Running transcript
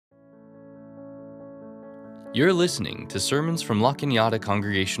You're listening to sermons from La Cañada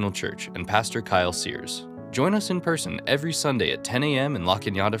Congregational Church and Pastor Kyle Sears. Join us in person every Sunday at 10 a.m. in La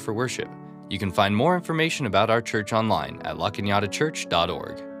Cañada for worship. You can find more information about our church online at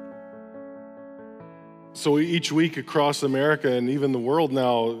lacañadachurch.org. So each week across America and even the world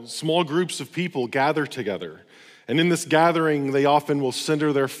now, small groups of people gather together. And in this gathering, they often will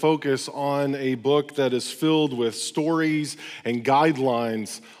center their focus on a book that is filled with stories and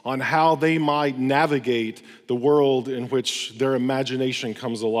guidelines on how they might navigate the world in which their imagination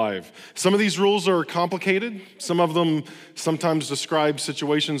comes alive. Some of these rules are complicated. Some of them sometimes describe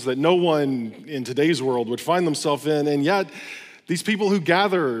situations that no one in today's world would find themselves in. And yet, these people who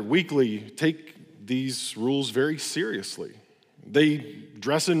gather weekly take these rules very seriously. They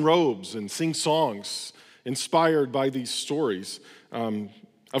dress in robes and sing songs inspired by these stories.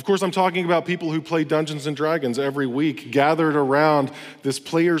 Of course, I'm talking about people who play Dungeons and Dragons every week, gathered around this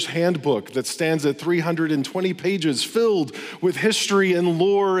player's handbook that stands at 320 pages, filled with history and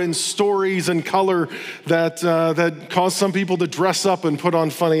lore and stories and color that cause some people to dress up and put on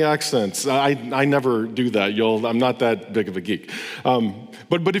funny accents. I never do that. I'm not that big of a geek.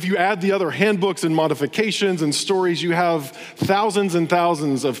 But if you add the other handbooks and modifications and stories, you have thousands and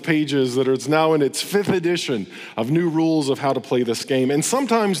thousands of pages that it's now in its 5th edition of new rules of how to play this game. And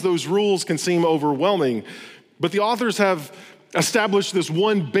sometimes those rules can seem overwhelming, but the authors have established this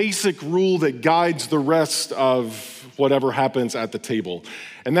one basic rule that guides the rest of whatever happens at the table.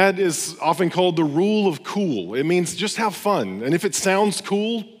 And that is often called the rule of cool. It means just have fun. And if it sounds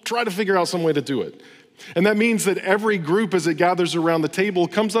cool, try to figure out some way to do it. And that means that every group, as it gathers around the table,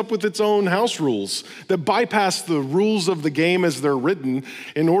 comes up with its own house rules that bypass the rules of the game as they're written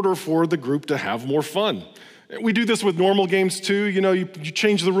in order for the group to have more fun. We do this with normal games too. You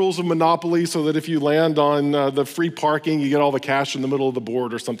change the rules of Monopoly so that if you land on the free parking, you get all the cash in the middle of the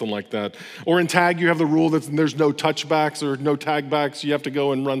board or something like that. Or in tag, you have the rule that there's no touchbacks or no tagbacks. You have to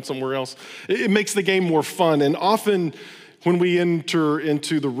go and run somewhere else. It makes the game more fun. And often, when we enter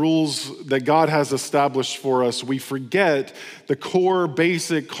into the rules that God has established for us, we forget the core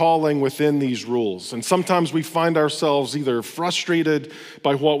basic calling within these rules. And sometimes we find ourselves either frustrated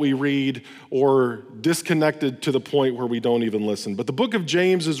by what we read or disconnected to the point where we don't even listen. But the book of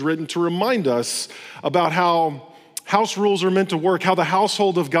James is written to remind us about how house rules are meant to work, how the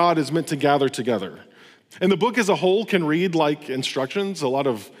household of God is meant to gather together. And the book as a whole can read like instructions, a lot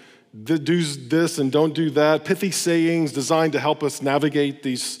of do this and don't do that, pithy sayings designed to help us navigate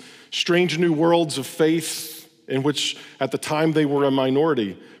these strange new worlds of faith in which at the time they were a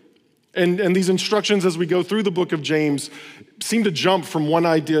minority. And these instructions as we go through the book of James seem to jump from one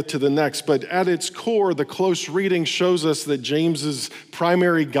idea to the next, but at its core, the close reading shows us that James's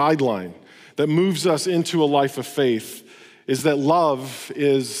primary guideline that moves us into a life of faith is that love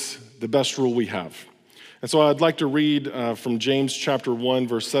is the best rule we have. And so I'd like to read from James chapter 1,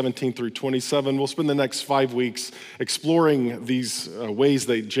 verse 17 through 27. We'll spend the next 5 weeks exploring these ways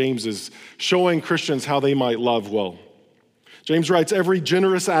that James is showing Christians how they might love well. James writes, "Every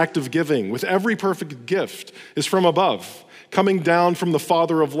generous act of giving with every perfect gift is from above, coming down from the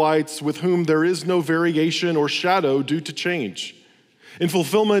Father of lights, with whom there is no variation or shadow due to change. In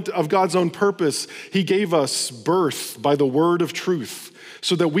fulfillment of God's own purpose, he gave us birth by the word of truth,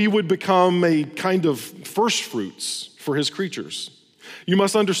 so that we would become a kind of first fruits for his creatures. You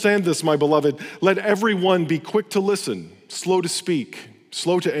must understand this, my beloved. Let everyone be quick to listen, slow to speak,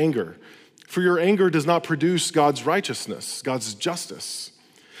 slow to anger. For your anger does not produce God's righteousness, God's justice.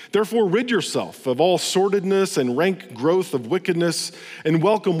 Therefore, rid yourself of all sordidness and rank growth of wickedness, and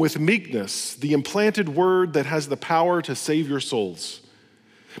welcome with meekness the implanted word that has the power to save your souls.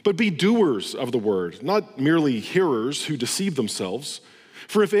 But be doers of the word, not merely hearers who deceive themselves.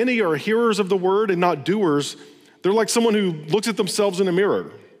 For if any are hearers of the word and not doers, they're like someone who looks at themselves in a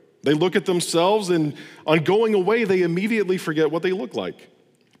mirror. They look at themselves, and on going away, they immediately forget what they look like.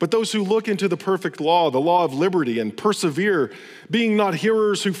 But those who look into the perfect law, the law of liberty, and persevere, being not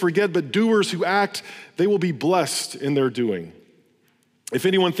hearers who forget, but doers who act, they will be blessed in their doing. If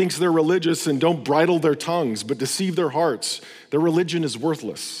anyone thinks they're religious and don't bridle their tongues, but deceive their hearts, their religion is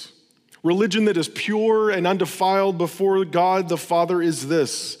worthless. Religion that is pure and undefiled before God the Father is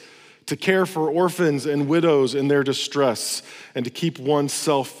this: to care for orphans and widows in their distress, and to keep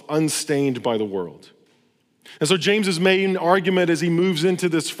oneself unstained by the world." And so James's main argument as he moves into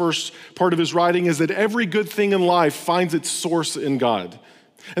this first part of his writing is that every good thing in life finds its source in God.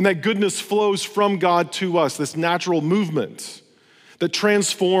 And that goodness flows from God to us, this natural movement that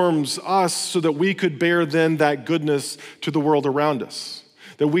transforms us so that we could bear then that goodness to the world around us.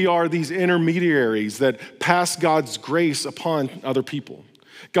 That we are these intermediaries that pass God's grace upon other people.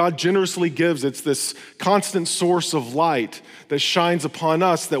 God generously gives. It's this constant source of light that shines upon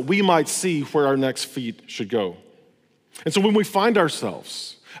us that we might see where our next feet should go. And so when we find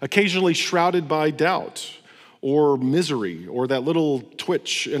ourselves occasionally shrouded by doubt or misery or that little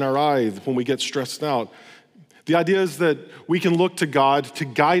twitch in our eye when we get stressed out, the idea is that we can look to God to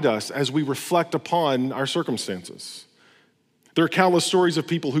guide us as we reflect upon our circumstances. There are countless stories of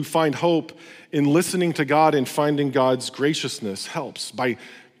people who find hope in listening to God and finding God's graciousness helps by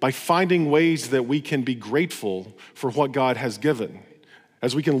finding ways that we can be grateful for what God has given.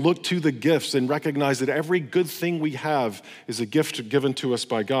 As we can look to the gifts and recognize that every good thing we have is a gift given to us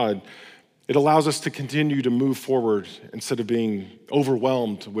by God, it allows us to continue to move forward instead of being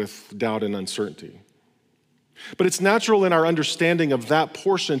overwhelmed with doubt and uncertainty. But it's natural in our understanding of that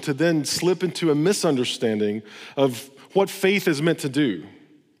portion to then slip into a misunderstanding of what faith is meant to do.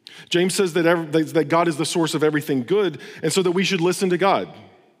 James says that God is the source of everything good, and so that we should listen to God.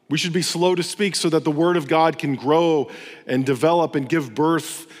 We should be slow to speak so that the word of God can grow and develop and give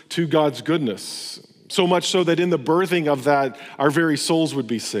birth to God's goodness. So much so that in the birthing of that, our very souls would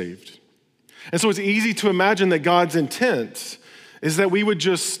be saved. And so it's easy to imagine that God's intent is that we would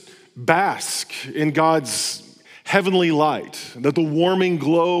just bask in God's heavenly light, that the warming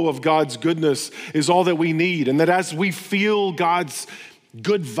glow of God's goodness is all that we need, and that as we feel God's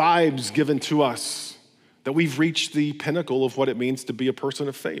good vibes given to us, that we've reached the pinnacle of what it means to be a person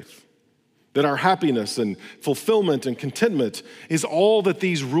of faith. That our happiness and fulfillment and contentment is all that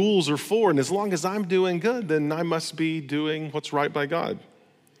these rules are for, and as long as I'm doing good, then I must be doing what's right by God.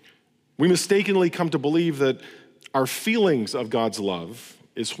 We mistakenly come to believe that our feelings of God's love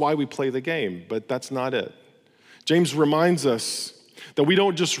is why we play the game, but that's not it. James reminds us that we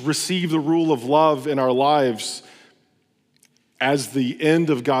don't just receive the rule of love in our lives as the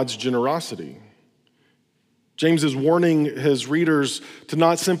end of God's generosity. James is warning his readers to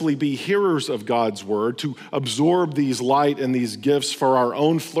not simply be hearers of God's word, to absorb these light and these gifts for our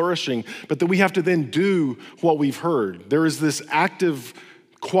own flourishing, but that we have to then do what we've heard. There is this active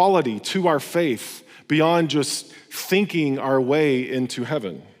quality to our faith beyond just thinking our way into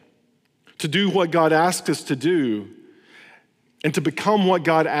heaven. To do what God asks us to do and to become what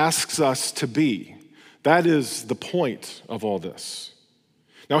God asks us to be. That is the point of all this.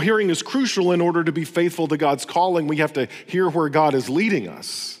 Now, hearing is crucial in order to be faithful to God's calling. We have to hear where God is leading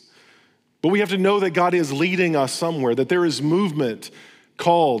us. But we have to know that God is leading us somewhere, that there is movement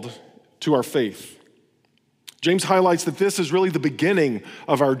called to our faith. James highlights that this is really the beginning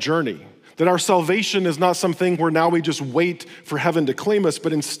of our journey. That our salvation is not something where now we just wait for heaven to claim us,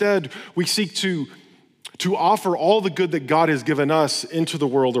 but instead we seek to offer all the good that God has given us into the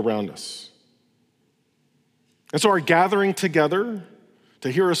world around us. And so our gathering together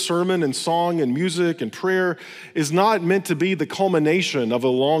to hear a sermon and song and music and prayer is not meant to be the culmination of a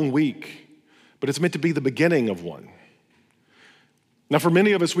long week, but it's meant to be the beginning of one. Now, for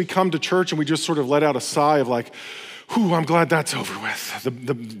many of us, we come to church and we just sort of let out a sigh of like, whew, I'm glad that's over with.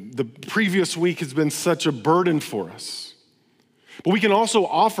 The previous week has been such a burden for us. But we can also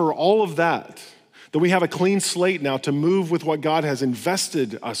offer all of that we have a clean slate now to move with what God has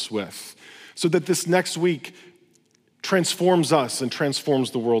invested us with, so that this next week transforms us and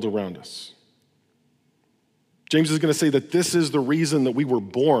transforms the world around us. James is going to say that this is the reason that we were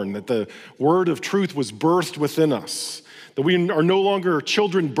born, that the word of truth was birthed within us, that we are no longer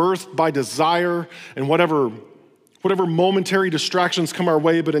children birthed by desire and whatever momentary distractions come our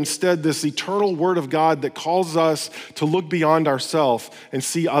way, but instead this eternal word of God that calls us to look beyond ourselves and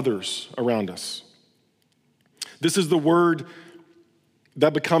see others around us. This is the word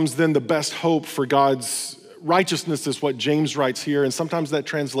that becomes then the best hope for God's righteousness, is what James writes here. And sometimes that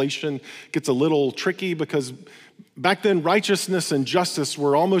translation gets a little tricky because back then righteousness and justice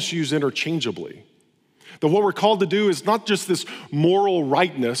were almost used interchangeably. That what we're called to do is not just this moral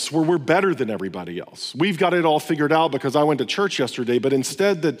rightness where we're better than everybody else. We've got it all figured out because I went to church yesterday, but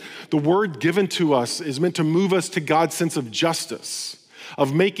instead that the word given to us is meant to move us to God's sense of justice,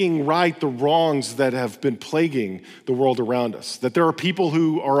 of making right the wrongs that have been plaguing the world around us. That there are people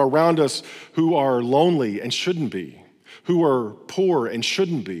who are around us who are lonely and shouldn't be, who are poor and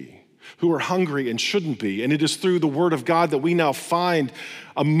shouldn't be, who are hungry and shouldn't be. And it is through the word of God that we now find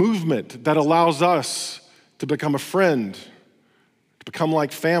a movement that allows us to become a friend, to become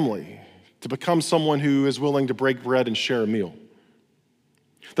like family, to become someone who is willing to break bread and share a meal.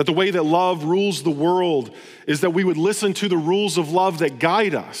 That the way that love rules the world is that we would listen to the rules of love that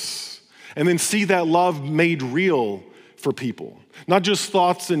guide us and then see that love made real for people. Not just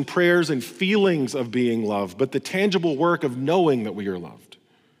thoughts and prayers and feelings of being loved, but the tangible work of knowing that we are loved.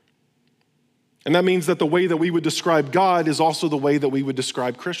 And that means that the way that we would describe God is also the way that we would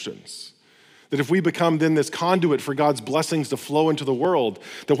describe Christians. That if we become then this conduit for God's blessings to flow into the world,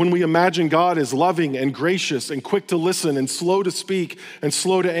 that when we imagine God as loving and gracious and quick to listen and slow to speak and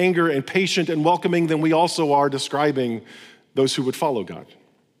slow to anger and patient and welcoming, then we also are describing those who would follow God.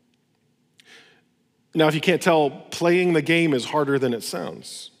 Now, if you can't tell, playing the game is harder than it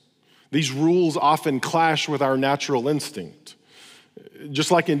sounds. These rules often clash with our natural instinct.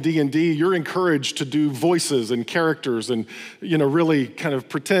 Just like in D&D, you're encouraged to do voices and characters and, really kind of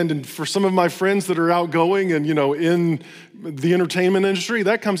pretend. And for some of my friends that are outgoing and, in the entertainment industry,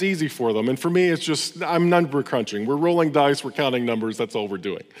 that comes easy for them. And for me, it's just, I'm number crunching. We're rolling dice, we're counting numbers, that's all we're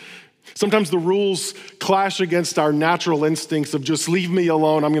doing. Sometimes the rules clash against our natural instincts of just leave me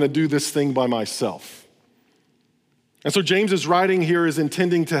alone, I'm going to do this thing by myself. And so James's writing here is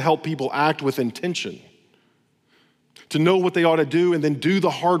intending to help people act with intention, to know what they ought to do and then do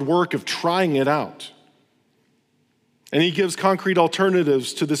the hard work of trying it out. And he gives concrete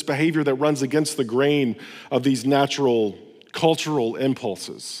alternatives to this behavior that runs against the grain of these natural cultural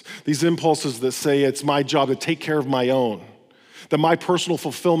impulses. These impulses that say it's my job to take care of my own, that my personal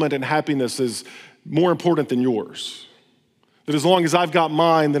fulfillment and happiness is more important than yours, that as long as I've got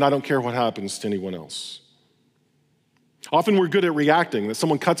mine, then I don't care what happens to anyone else. Often we're good at reacting, that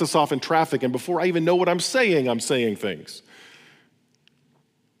someone cuts us off in traffic, and before I even know what I'm saying things.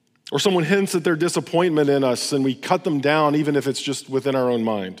 Or someone hints at their disappointment in us, and we cut them down, even if it's just within our own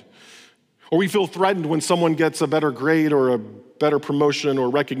mind. Or we feel threatened when someone gets a better grade or a better promotion or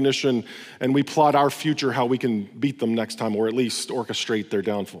recognition, and we plot our future, how we can beat them next time, or at least orchestrate their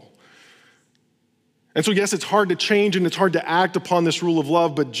downfall. And so, yes, it's hard to change and it's hard to act upon this rule of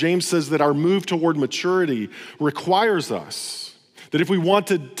love, but James says that our move toward maturity requires us, that if we want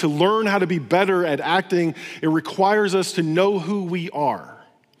to learn how to be better at acting, it requires us to know who we are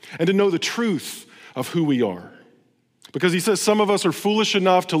and to know the truth of who we are. Because he says some of us are foolish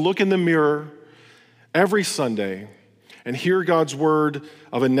enough to look in the mirror every Sunday and hear God's word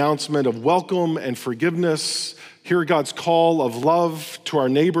of announcement of welcome and forgiveness, hear God's call of love to our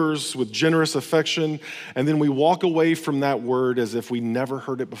neighbors with generous affection, and then we walk away from that word as if we never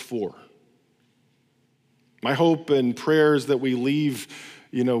heard it before. My hope and prayer is that we leave,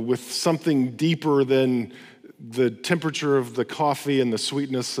 with something deeper than the temperature of the coffee and the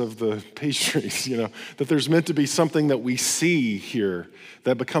sweetness of the pastries, that there's meant to be something that we see here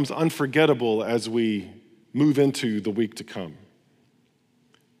that becomes unforgettable as we move into the week to come.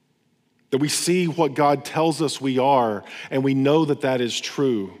 That we see what God tells us we are, and we know that that is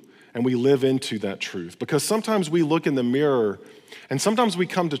true, and we live into that truth. Because sometimes we look in the mirror, and sometimes we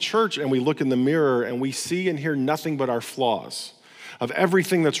come to church and we look in the mirror and we see and hear nothing but our flaws, of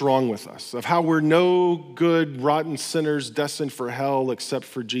everything that's wrong with us, of how we're no good, rotten sinners destined for hell except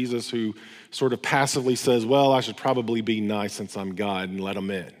for Jesus, who sort of passively says, well, I should probably be nice since I'm God and let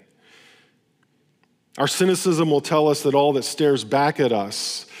him in. Our cynicism will tell us that all that stares back at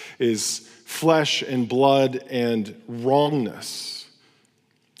us is flesh and blood and wrongness.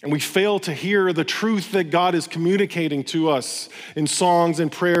 And we fail to hear the truth that God is communicating to us in songs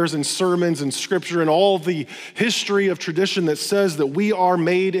and prayers and sermons and scripture and all the history of tradition that says that we are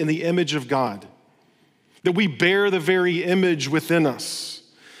made in the image of God, that we bear the very image within us,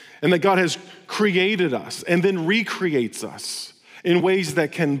 and that God has created us and then recreates us in ways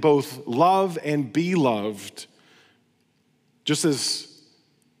that can both love and be loved, just as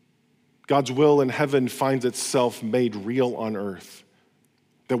God's will in heaven finds itself made real on earth.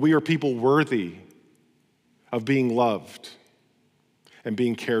 That we are people worthy of being loved and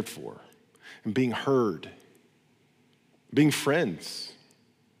being cared for and being heard, being friends.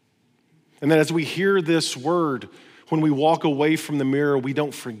 And that as we hear this word, when we walk away from the mirror, we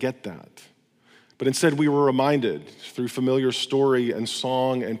don't forget that. But instead, we were reminded through familiar story and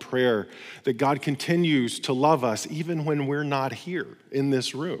song and prayer that God continues to love us even when we're not here in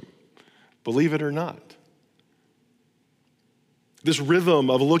this room. Believe it or not. This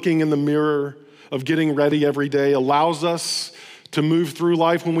rhythm of looking in the mirror, of getting ready every day, allows us to move through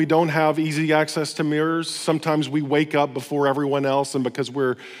life when we don't have easy access to mirrors. Sometimes we wake up before everyone else, and because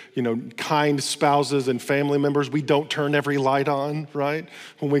we're, kind spouses and family members, we don't turn every light on, right,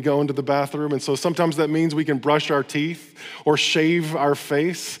 when we go into the bathroom. And so sometimes that means we can brush our teeth or shave our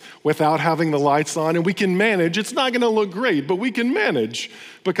face without having the lights on, and we can manage. It's not gonna look great, but we can manage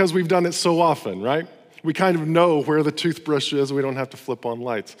because we've done it so often, right? We kind of know where the toothbrush is. We don't have to flip on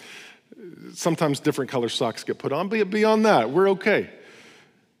lights. Sometimes different color socks get put on, but beyond that, we're okay.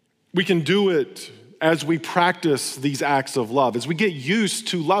 We can do it as we practice these acts of love. As we get used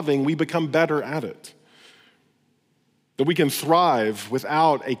to loving, we become better at it. that we can thrive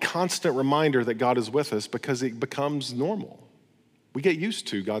without a constant reminder that God is with us because it becomes normal. We get used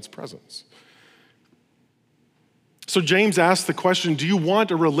to God's presence. So James asks the question, do you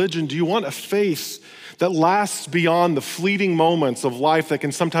want a religion, do you want a faith that lasts beyond the fleeting moments of life that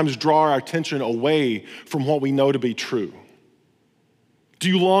can sometimes draw our attention away from what we know to be true? Do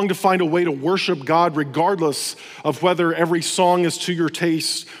you long to find a way to worship God regardless of whether every song is to your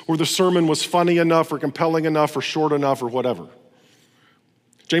taste or the sermon was funny enough or compelling enough or short enough or whatever?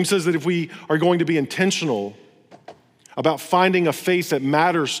 James says that if we are going to be intentional about finding a faith that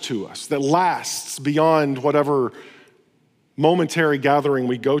matters to us, that lasts beyond whatever momentary gathering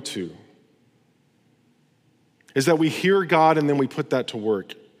we go to, is that we hear God and then we put that to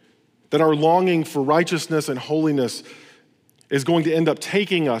work. That our longing for righteousness and holiness is going to end up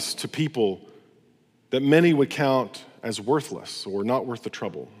taking us to people that many would count as worthless or not worth the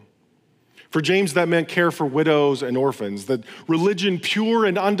trouble. For James, that meant care for widows and orphans, that religion pure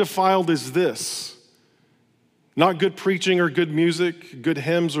and undefiled is this, not good preaching or good music, good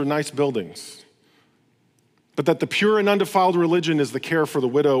hymns or nice buildings, but that the pure and undefiled religion is the care for the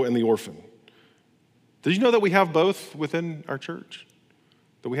widow and the orphan. Did you know that we have both within our church?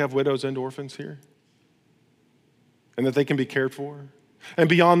 That we have widows and orphans here? And that they can be cared for? And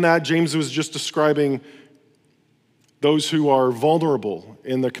beyond that, James was just describing those who are vulnerable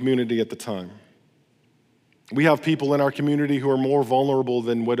in the community at the time. We have people in our community who are more vulnerable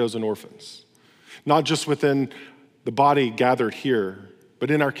than widows and orphans, not just within the body gathered here,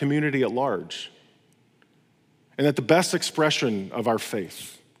 but in our community at large. And that the best expression of our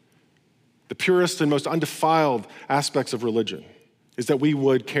faith, the purest and most undefiled aspects of religion, is that we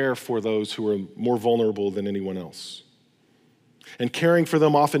would care for those who are more vulnerable than anyone else. And caring for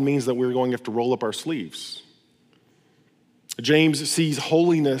them often means that we're going to have to roll up our sleeves. James sees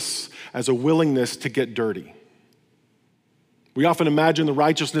holiness as a willingness to get dirty. We often imagine the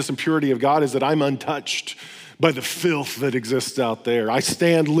righteousness and purity of God is that I'm untouched by the filth that exists out there. I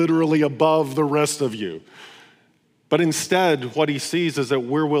stand literally above the rest of you. But instead, what he sees is that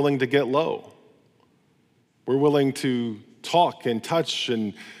we're willing to get low. We're willing to talk and touch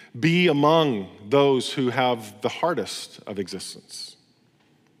and be among those who have the hardest of existence.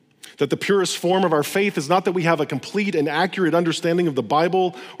 That the purest form of our faith is not that we have a complete and accurate understanding of the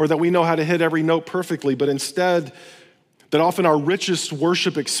Bible or that we know how to hit every note perfectly, but instead that often our richest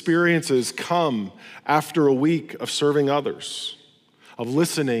worship experiences come after a week of serving others, of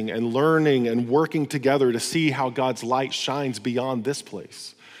listening and learning and working together to see how God's light shines beyond this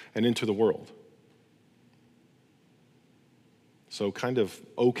place and into the world. So kind of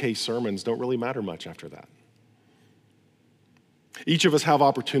okay sermons don't really matter much after that. Each of us have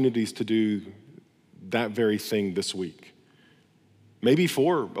opportunities to do that very thing this week. Maybe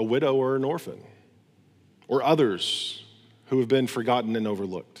for a widow or an orphan, or others who have been forgotten and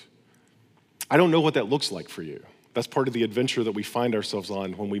overlooked. I don't know what that looks like for you. That's part of the adventure that we find ourselves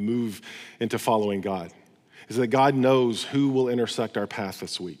on when we move into following God, is that God knows who will intersect our path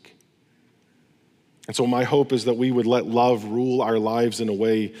this week. And so my hope is that we would let love rule our lives in a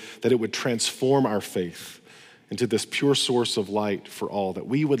way that it would transform our faith into this pure source of light for all, that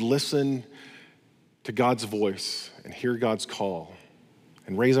we would listen to God's voice and hear God's call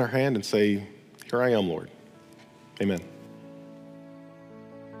and raise our hand and say, "Here I am, Lord." Amen.